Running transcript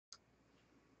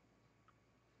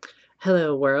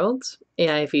Hello world,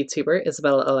 AI VTuber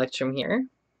Isabella Electrum here.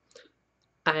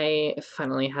 I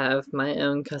finally have my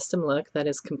own custom look that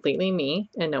is completely me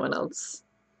and no one else.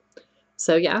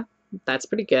 So yeah, that's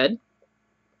pretty good.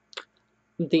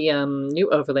 The new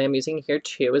overlay I'm using here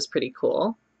too is pretty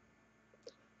cool.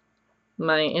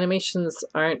 My animations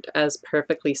aren't as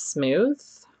perfectly smooth,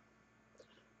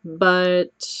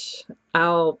 but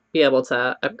I'll be able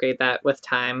to upgrade that with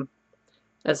time,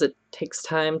 as it takes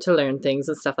time to learn things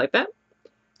and stuff like that.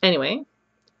 Anyway,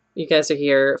 you guys are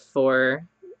here for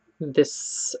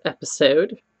this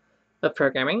episode of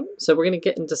programming. So we're going to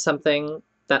get into something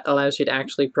that allows you to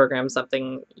actually program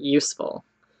something useful.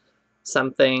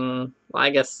 Something, well,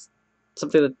 I guess,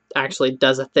 something that actually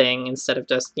does a thing instead of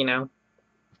just,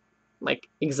 like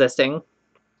existing.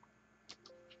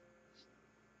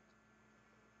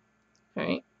 All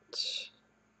right.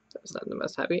 That was not the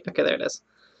most happy. Okay, there it is.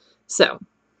 So,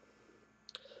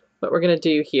 what we're going to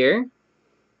do here,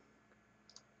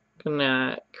 I'm going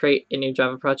to create a new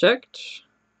Java project.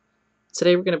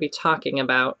 Today we're going to be talking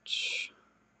about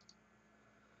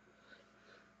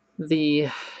the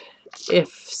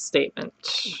if statement.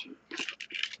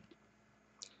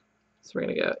 So we're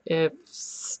going to go if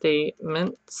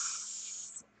statements.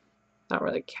 I don't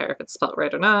really care if it's spelled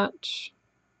right or not.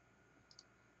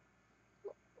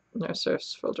 No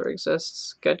source folder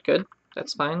exists. Good, good.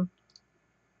 That's fine.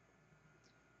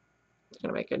 I'm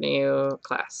going to make a new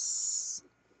class.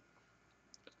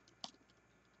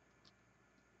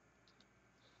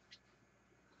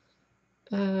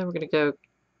 We're going to go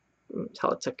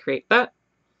tell it to create that.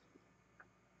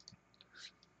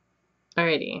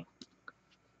 Alrighty.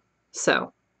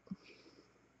 So,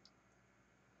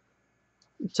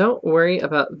 don't worry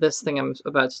about this thing I'm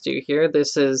about to do here.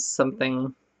 This is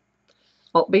something...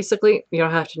 Well, basically, you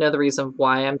don't have to know the reason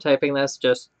why I'm typing this.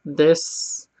 Just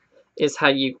this is how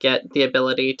you get the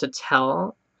ability to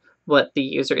tell what the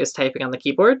user is typing on the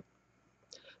keyboard.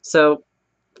 So,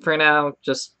 for now,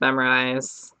 just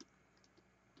memorize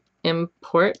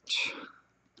import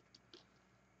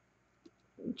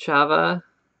Java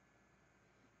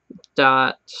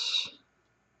dot,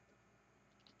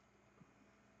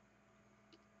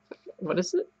 what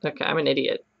is it? Okay, I'm an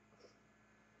idiot.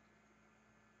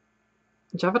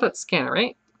 Java dot scanner,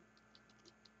 right?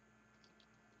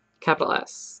 Capital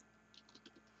S.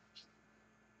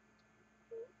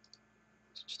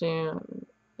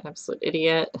 Absolute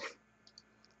idiot.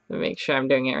 Let me make sure I'm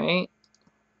doing it right.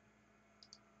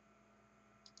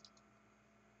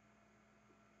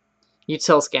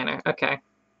 Util scanner, okay.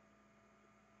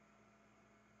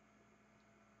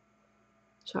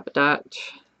 Java dot.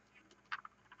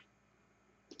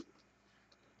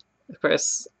 Of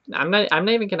course, I'm not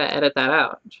even gonna edit that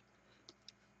out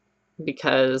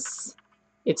because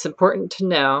it's important to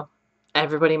know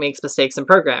everybody makes mistakes in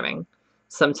programming.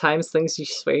 Sometimes things you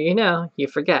swear you know, you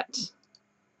forget.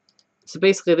 So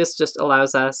basically this just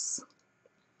allows us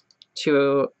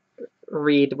to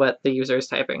read what the user is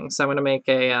typing. So I'm going to make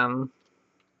a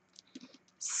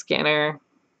scanner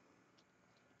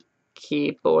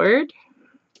keyboard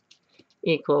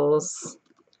equals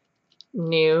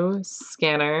new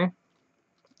scanner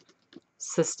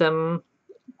system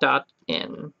dot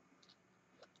in.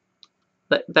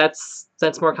 But that's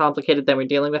more complicated than we're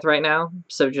dealing with right now.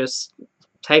 So just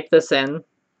type this in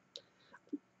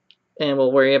and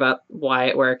we'll worry about why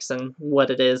it works and what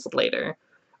it is later.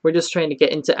 We're just trying to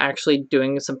get into actually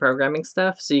doing some programming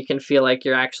stuff so you can feel like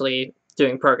you're actually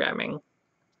doing programming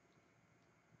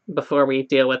before we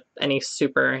deal with any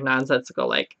super nonsensical,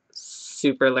 like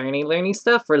super learny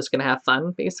stuff. We're just gonna have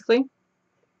fun, basically.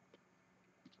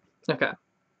 Okay.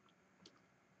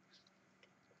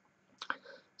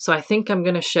 So I think I'm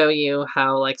gonna show you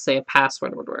how, like, say, a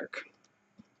password would work.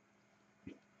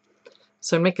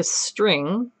 So make a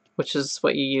string, which is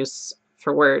what you use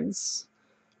for words.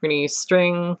 We're gonna use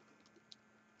string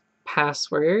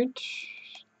password.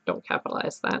 Don't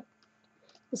capitalize that.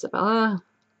 Isabella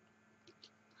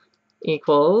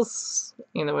equals,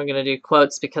 and then we're going to do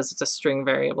quotes because it's a string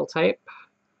variable type.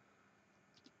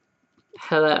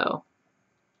 Hello.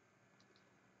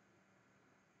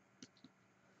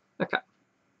 Okay.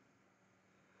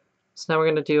 So now we're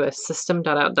going to do a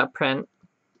system.out.print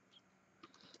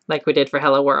like we did for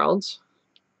hello world.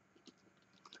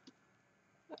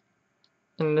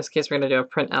 In this case, we're going to do a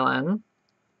println,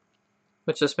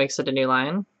 which just makes it a new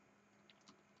line.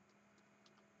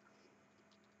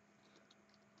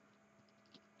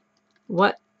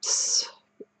 What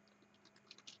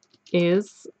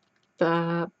is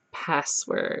the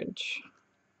password?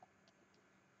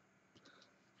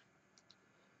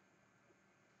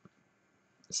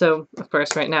 So, of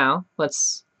course, right now,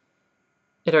 let's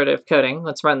iterative coding.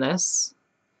 Let's run this.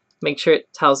 Make sure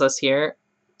it tells us here,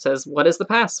 it says, what is the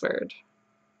password?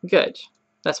 Good.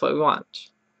 That's what we want.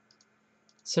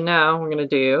 So now we're going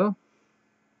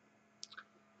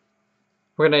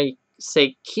to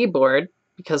say keyboard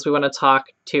because we want to talk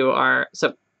to our,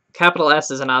 so capital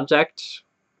S is an object,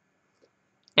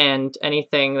 and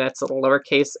anything that's a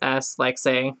lowercase s, like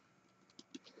say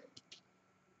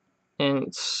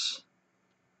int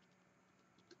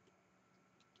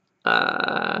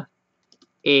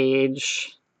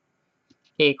age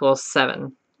equals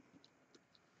 7.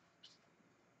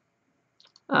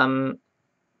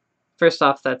 First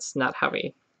off, that's not how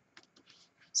we,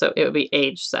 so it would be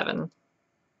age 7.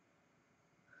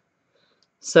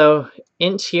 So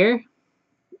int here,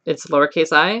 it's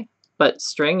lowercase I, but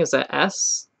string is a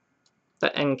S,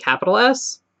 and capital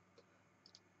S.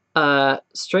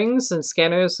 Strings and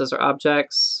scanners, those are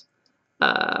objects.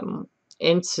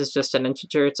 Int is just an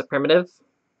integer, it's a primitive.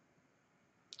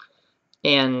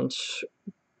 And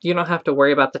you don't have to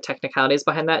worry about the technicalities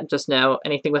behind that. Just know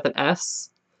anything with an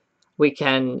S, we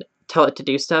can tell it to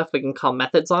do stuff. We can call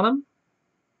methods on them.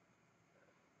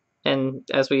 And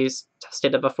as we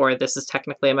stated before, this is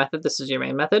technically a method. This is your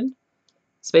main method.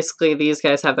 So basically, these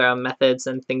guys have their own methods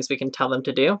and things we can tell them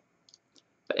to do.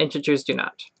 But integers do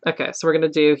not. Okay, so we're going to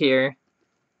do here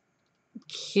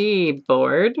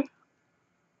keyboard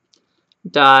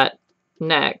dot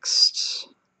next.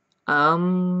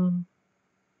 We're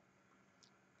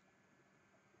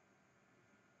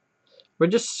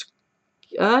just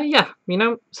yeah, you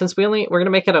know, since we're going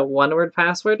to make it a one-word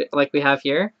password like we have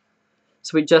here,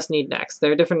 so we just need next.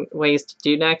 There are different ways to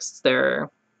do next.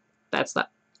 That's not.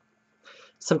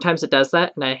 Sometimes it does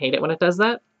that, and I hate it when it does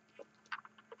that.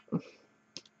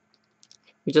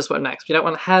 We just want next. We don't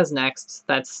want has next.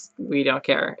 We don't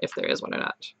care if there is one or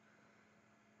not.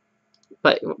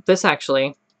 But this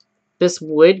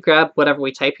would grab whatever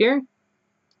we type here,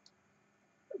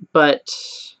 but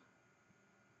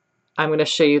I'm going to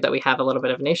show you that we have a little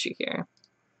bit of an issue here.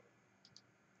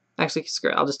 Actually,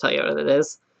 screw it. I'll just tell you what it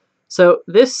is. So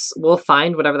this will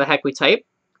find whatever the heck we type,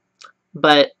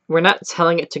 but we're not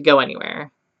telling it to go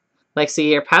anywhere. Like, see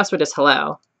here, password is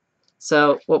hello.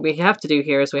 So what we have to do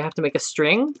here is we have to make a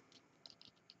string.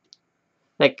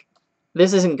 Like,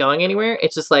 this isn't going anywhere.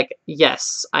 It's just like,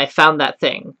 yes, I found that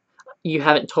thing. You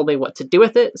haven't told me what to do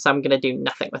with it, so I'm going to do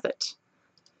nothing with it.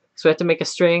 So we have to make a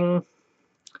string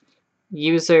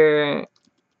user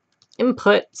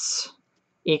inputs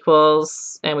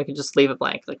equals, and we can just leave it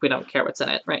blank. Like, we don't care what's in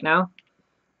it right now.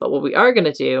 But what we are going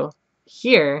to do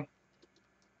here,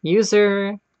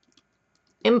 user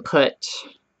input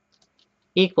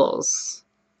equals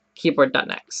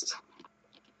keyboard.next.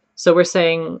 So we're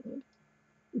saying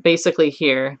basically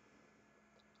here,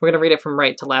 we're going to read it from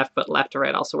right to left, but left to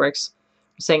right also works.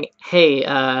 We're saying, hey,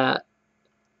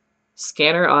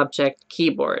 scanner object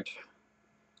keyboard,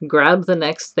 grab the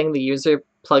next thing the user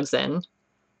plugs in,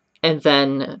 and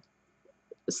then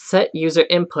set user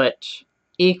input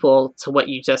equal to what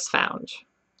you just found.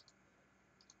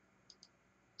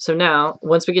 So now,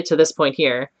 once we get to this point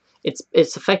here, it's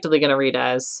effectively going to read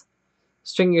as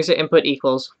string user input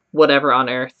equals whatever on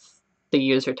earth the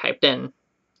user typed in.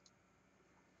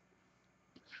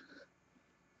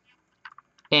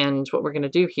 And what we're going to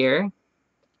do here,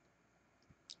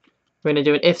 we're going to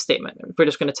do an if statement. We're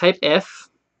just going to type if,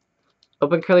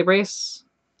 open curly brace,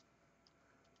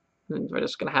 and we're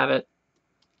just going to have it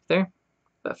there.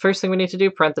 But first thing we need to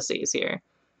do, parentheses here.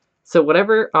 So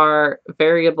whatever are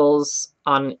variables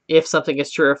on if something is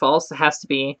true or false, it has to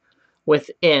be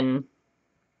within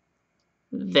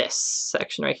this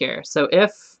section right here. So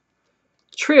if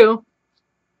true,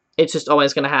 it's just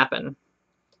always going to happen.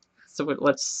 So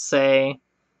let's say,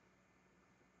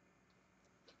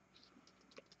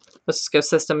 let's go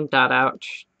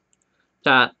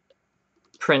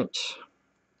system.out.print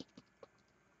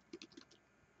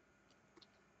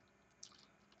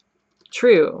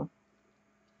true.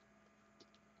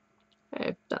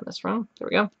 I've done this wrong. There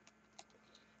we go.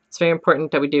 It's very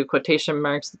important that we do quotation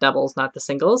marks, the doubles, not the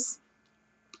singles.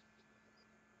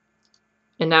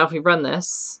 And now if we run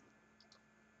this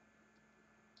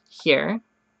here,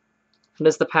 what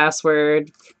is the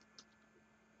password?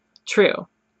 True.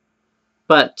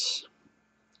 But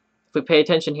if we pay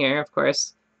attention here, of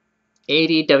course,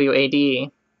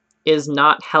 ADWAD is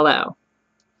not hello.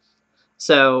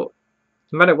 So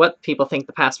no matter what people think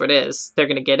the password is, they're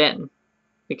going to get in.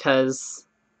 Because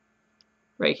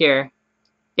right here,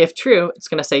 if true, it's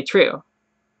going to say true.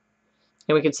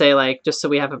 And we could say, like, just so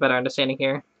we have a better understanding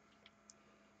here,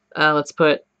 let's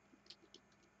put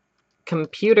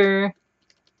computer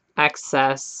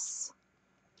access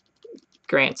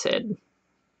granted.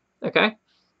 Okay.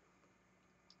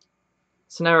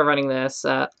 So now we're running this.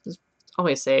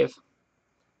 Always save.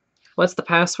 What's the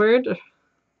password?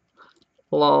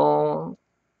 Lol.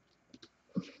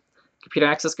 Computer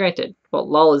access granted. Well,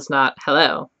 lol is not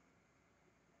hello.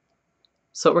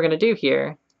 So what we're going to do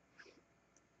here,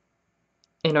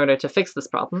 in order to fix this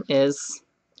problem, is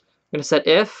we're going to set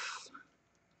if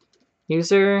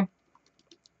user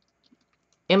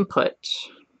input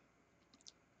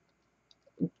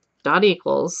dot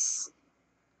equals,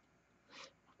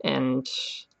 and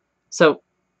so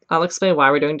I'll explain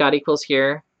why we're doing dot equals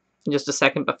here in just a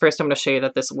second, but first I'm going to show you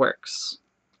that this works.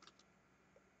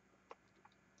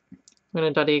 I'm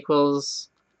going to dot equals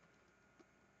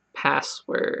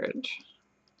password.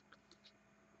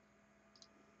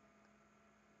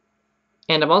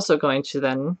 And I'm also going to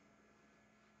then,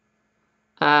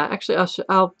 actually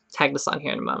I'll tag this on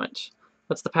here in a moment.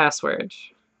 What's the password?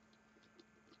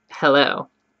 Hello.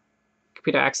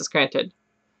 Computer access granted.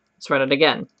 Let's run it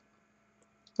again.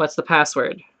 What's the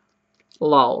password?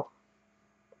 Lol.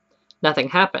 Nothing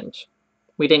happened.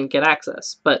 We didn't get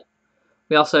access, but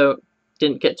we also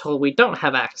didn't get told we don't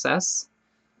have access.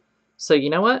 So you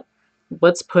know what?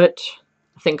 Let's put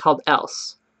a thing called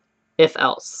else. If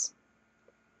else.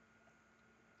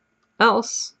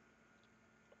 Else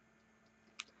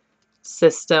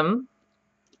system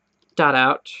dot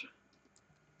out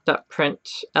dot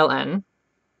println.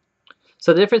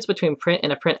 So the difference between print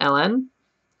and a println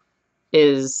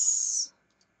is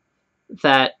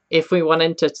that if we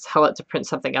wanted to tell it to print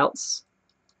something else,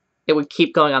 it would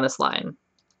keep going on this line.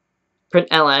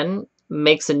 Println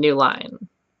makes a new line,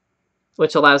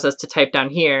 which allows us to type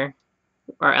down here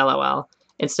our LOL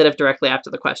instead of directly after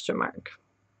the question mark.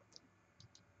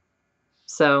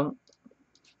 So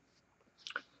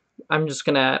I'm just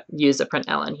going to use a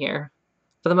println here.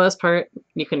 For the most part,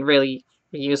 you can really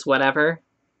use whatever.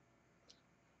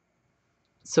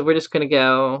 So we're just going to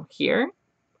go here.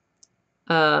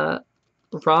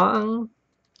 Wrong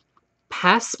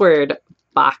password,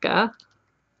 baka.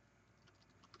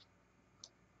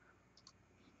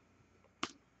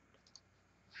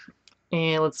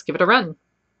 And let's give it a run.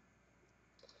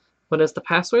 What is the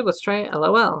password? Let's try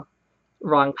LOL.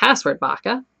 Wrong password,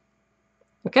 baka.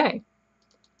 Okay.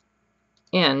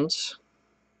 And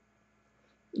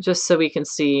just so we can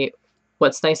see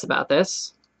what's nice about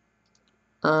this,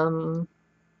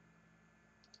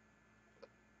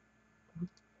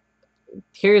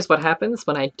 here's what happens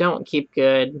when I don't keep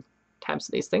good tabs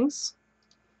of these things.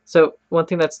 So one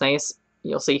thing that's nice,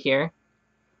 you'll see here,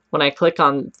 when I click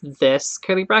on this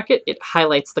curly bracket, it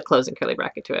highlights the closing curly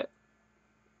bracket to it.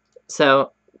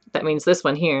 So that means this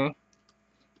one here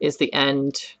is the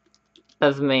end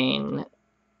of main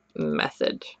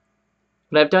method.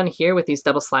 What I've done here with these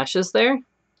double slashes there,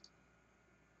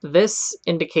 this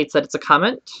indicates that it's a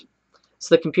comment,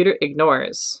 so the computer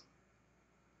ignores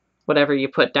whatever you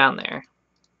put down there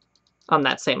on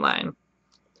that same line.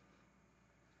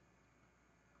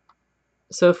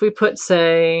 So if we put,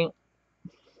 say,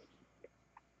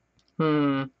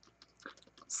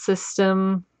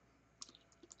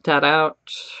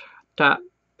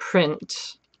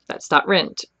 system.out.print, that's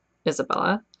 .rint,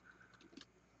 Isabella.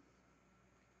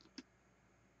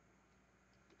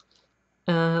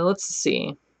 Let's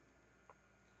see.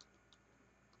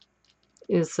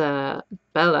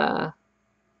 Isabella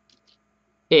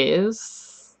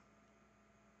is.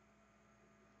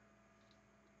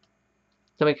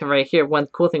 Then we can write here, one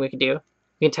cool thing we can do,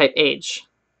 we can type age,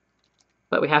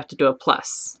 but we have to do a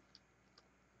plus.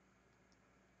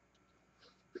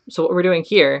 So what we're doing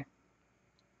here,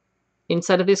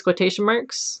 inside of these quotation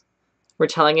marks, we're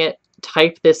telling it,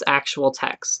 type this actual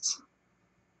text.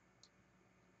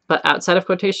 But outside of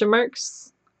quotation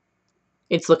marks,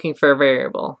 it's looking for a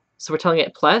variable. So we're telling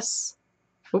it plus.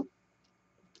 Oop.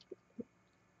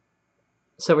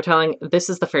 So we're telling, this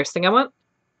is the first thing I want.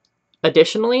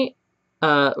 Additionally,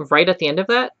 right at the end of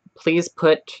that, please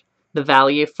put the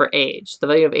value for age. The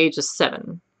value of age is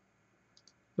 7.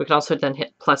 We can also then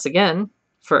hit plus again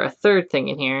for a third thing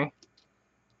in here.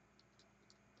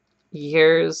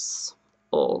 Years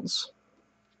old.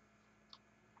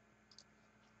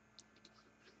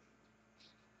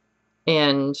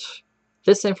 And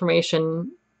this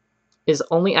information is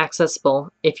only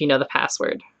accessible if you know the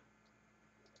password.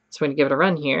 So we're going to give it a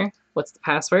run here. What's the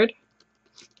password?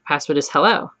 The password is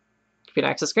hello. Computer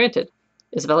access granted.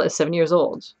 Isabella is 7 years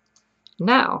old.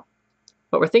 Now,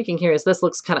 what we're thinking here is this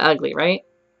looks kind of ugly, right?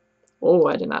 Oh,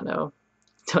 I did not know.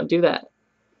 Don't do that.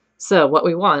 So what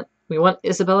we want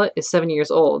Isabella is 7 years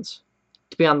old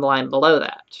to be on the line below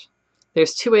that.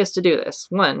 There's two ways to do this.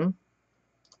 One,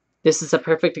 this is a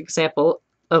perfect example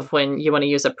of when you want to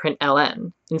use a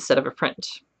println instead of a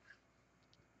print.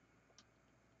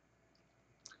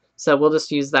 So we'll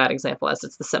just use that example as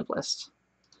it's the simplest.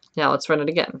 Now let's run it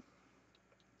again.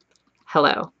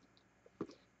 Hello.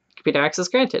 Computer access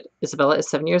granted. Isabella is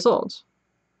 7 years old.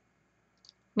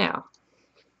 Now,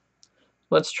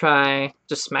 let's try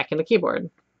just smacking the keyboard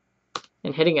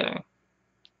and hitting enter.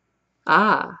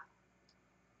 Ah,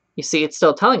 you see it's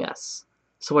still telling us.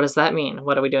 So what does that mean?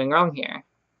 What are we doing wrong here?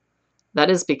 That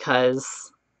is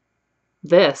because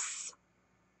this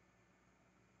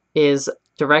is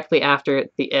directly after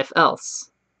the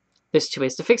if-else. There's two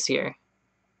ways to fix here.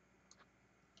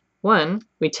 One,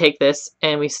 we take this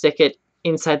and we stick it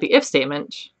inside the if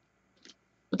statement,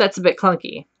 but that's a bit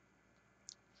clunky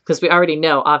because we already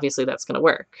know, obviously, that's going to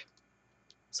work.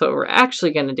 So what we're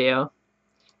actually going to do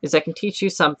is I can teach you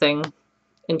something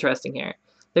interesting here.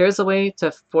 There is a way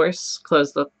to force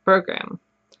close the program.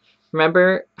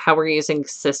 Remember how we're using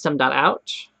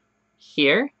system.out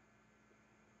here?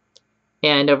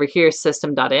 And over here,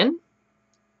 system.in.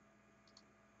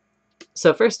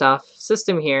 So first off,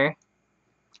 system here,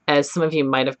 as some of you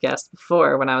might have guessed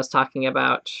before when I was talking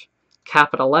about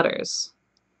capital letters,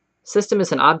 system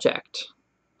is an object.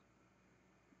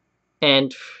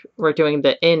 And we're doing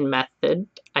the in method,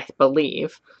 I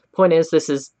believe. Point is, this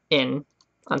is in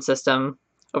on system.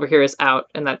 Over here is out,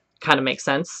 and that kind of makes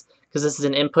sense because this is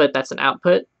an input, that's an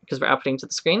output, because we're outputting to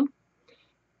the screen.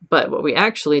 But what we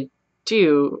actually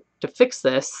do to fix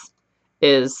this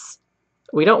is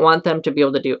we don't want them to be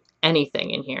able to do anything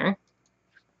in here.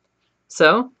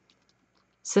 So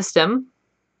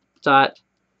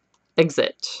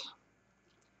system.exit.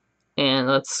 And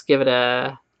let's give it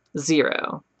a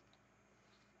 0.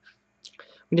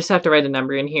 We just have to write a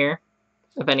number in here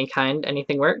of any kind.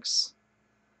 Anything works.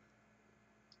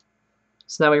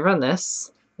 So now we run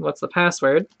this. What's the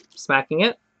password? Smacking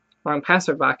it. Wrong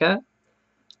password, Baka.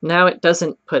 Now it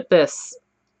doesn't put this.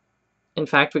 In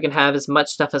fact, we can have as much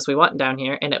stuff as we want down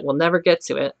here, and it will never get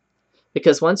to it,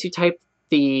 because once you type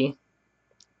the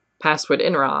password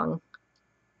in wrong,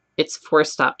 it's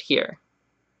force stopped here.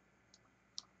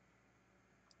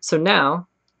 So now,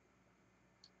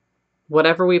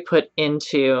 whatever we put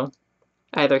into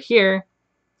either here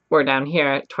or down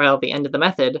here toward the end of the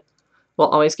method will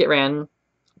always get ran,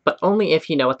 but only if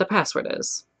you know what the password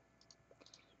is.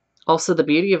 Also, the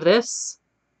beauty of this,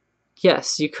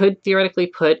 yes, you could theoretically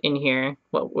put in here,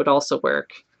 what would also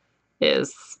work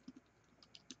is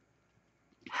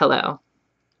hello.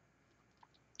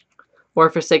 Or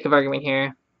for sake of argument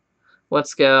here,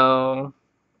 let's go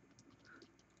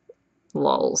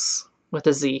lols with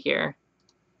a Z here.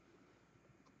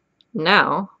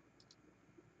 Now,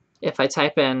 if I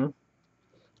type in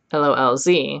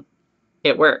LOLZ,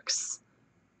 it works.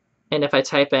 And if I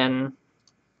type in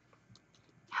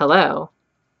hello,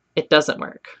 it doesn't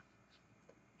work.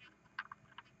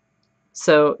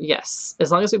 So yes,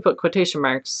 as long as we put quotation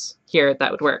marks here,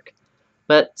 that would work.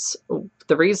 But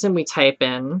the reason we type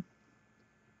in,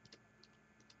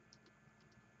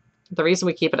 the reason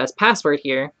we keep it as password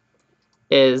here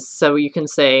is so you can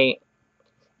say,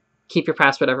 keep your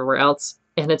password everywhere else.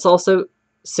 And it's also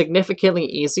significantly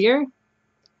easier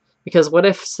because what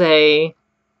if, say,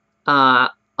 on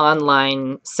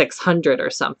line 600 or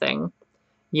something,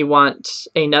 you want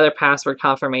another password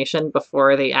confirmation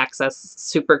before they access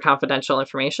super confidential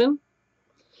information.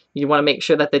 You want to make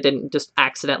sure that they didn't just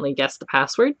accidentally guess the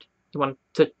password. You want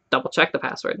to double check the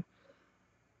password.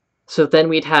 So then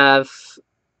we'd have,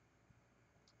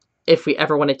 if we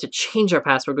ever wanted to change our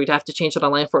password, we'd have to change it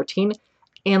on line 14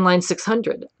 and line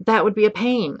 600. That would be a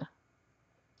pain.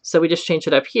 So we just change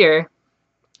it up here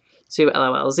to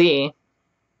LOLZ.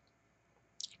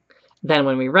 Then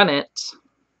when we run it,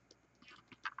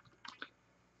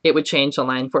 it would change on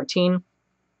line 14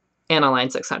 and on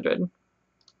line 600.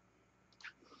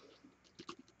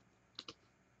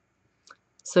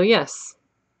 So yes,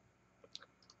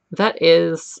 that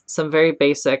is some very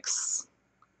basics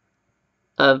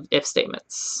of if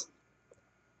statements.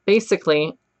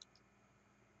 Basically,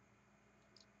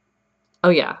 oh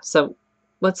yeah, so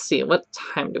let's see, what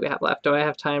time do we have left? Do I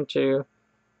have time to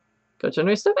go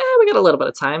generate stuff? We got a little bit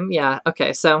of time. Yeah,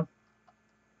 okay, so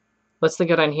let's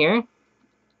go down here.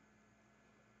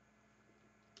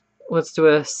 Let's do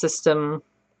a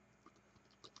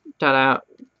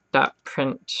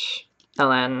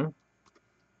system.out.println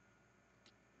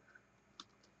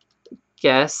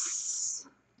guess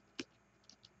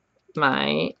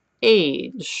my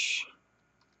age.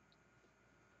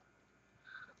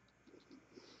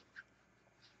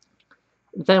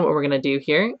 Then what we're going to do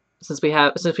here, since we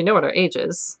know what our age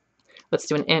is, let's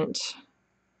do an int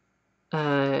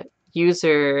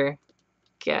user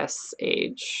guess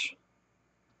age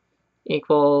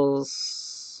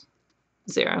equals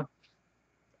 0.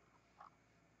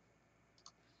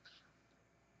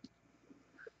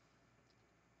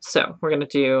 So we're going to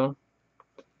do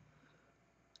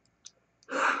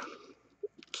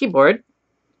keyboard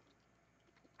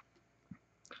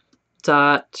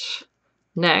dot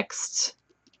next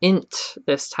int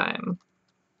this time.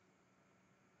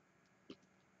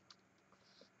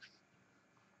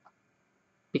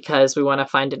 Because we want to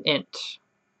find an int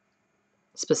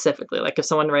specifically. Like if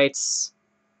someone writes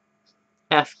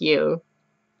FU,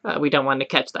 we don't want to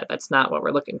catch that. That's not what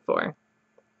we're looking for.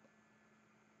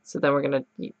 So then we're going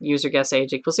to user guess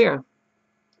age equals 0.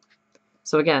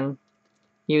 So again,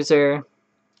 user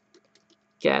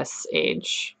guess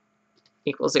age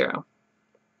equals 0.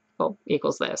 Well,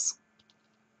 equals this.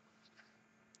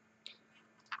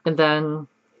 And then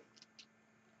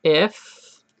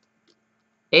if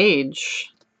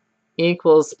age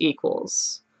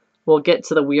equals, we'll get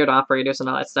to the weird operators and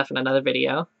all that stuff in another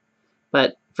video.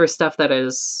 But for stuff that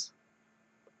is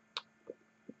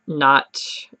not,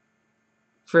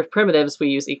 for primitives, we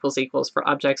use equals. For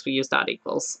objects, we use dot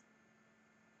equals.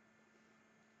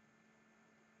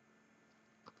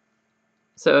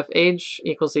 So if age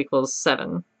equals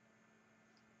 7,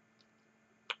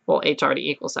 well, age already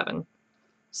equals 7.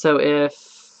 So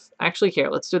if, actually here,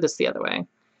 let's do this the other way.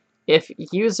 If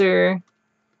user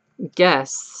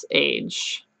guess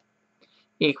age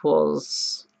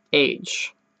equals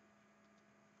age,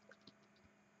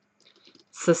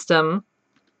 system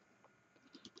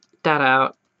dot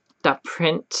out dot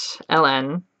print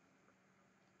ln,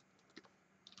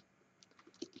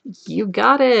 you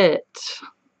got it.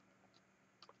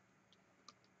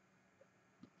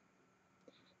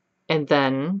 And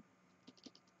then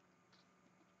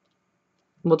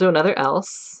we'll do another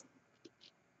else.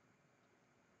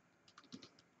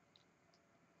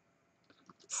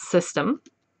 System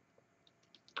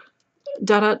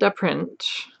dot out dot print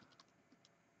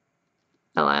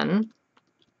ln,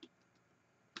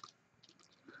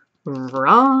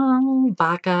 wrong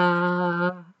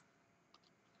baka.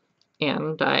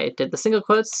 And I did the single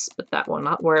quotes, but that will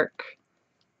not work.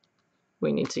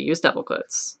 We need to use double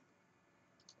quotes.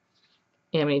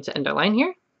 And we need to end our line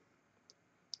here.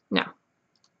 Now,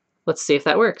 let's see if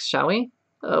that works, shall we?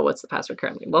 Oh, what's the password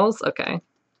currently? Lols? Okay.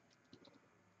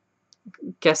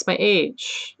 Guess my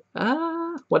age.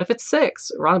 What if it's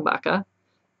 6? Wrong baka.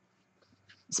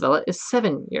 Isabella is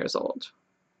 7 years old.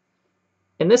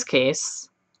 In this case,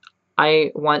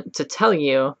 I want to tell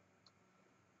you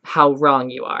how wrong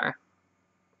you are.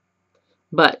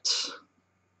 But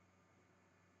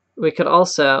we could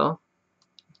also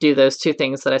do those two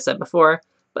things that I said before.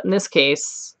 But in this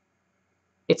case,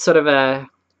 it's sort of a,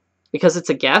 because it's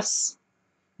a guess,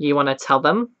 you want to tell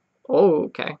them, oh,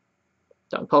 okay,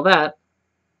 don't pull that,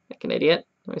 like an idiot.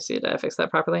 Let me see, did I fix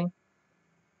that properly?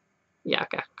 Yeah,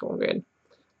 okay, cool, good.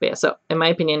 But yeah, so in my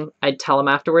opinion, I'd tell them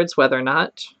afterwards whether or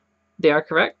not they are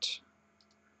correct.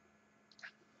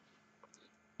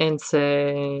 And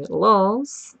say,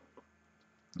 lols,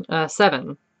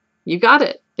 7. You got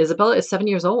it. Isabella is 7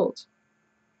 years old.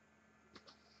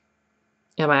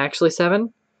 Am I actually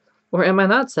 7? Or am I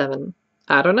not 7?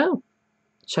 I don't know.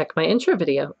 Check my intro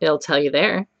video. It'll tell you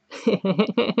there.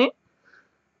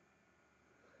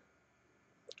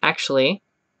 Actually,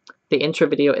 the intro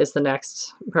video is the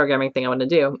next programming thing I want to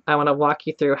do. I want to walk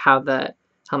you through how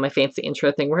my fancy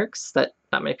intro thing works that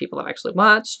not many people have actually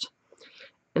watched.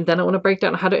 And then I want to break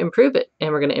down how to improve it.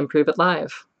 And we're going to improve it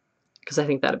live, because I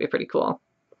think that'd be pretty cool.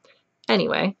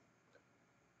 Anyway,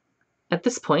 at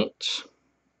this point,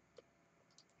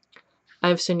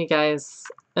 I've shown you guys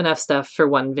enough stuff for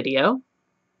one video.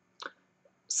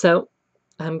 So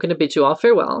I'm going to bid you all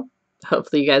farewell.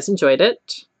 Hopefully you guys enjoyed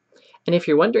it. And if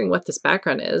you're wondering what this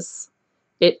background is,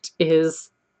 it is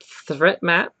threat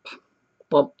map.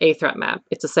 Well, a threat map.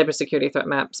 It's a cybersecurity threat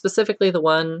map, specifically the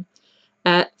one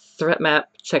at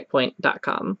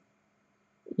threatmapcheckpoint.com.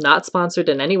 Not sponsored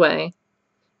in any way.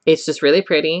 It's just really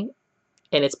pretty,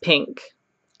 and it's pink,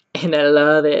 and I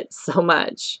love it so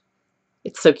much.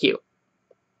 It's so cute.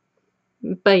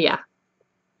 But yeah,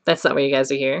 that's not why you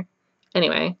guys are here.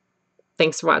 Anyway,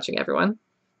 thanks for watching, everyone.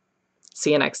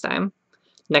 See you next time.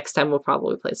 Next time we'll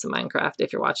probably play some Minecraft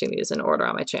if you're watching these in order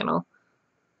on my channel.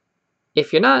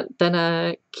 If you're not,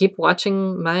 then keep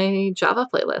watching my Java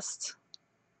playlist.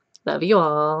 Love you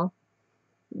all.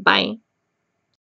 Bye.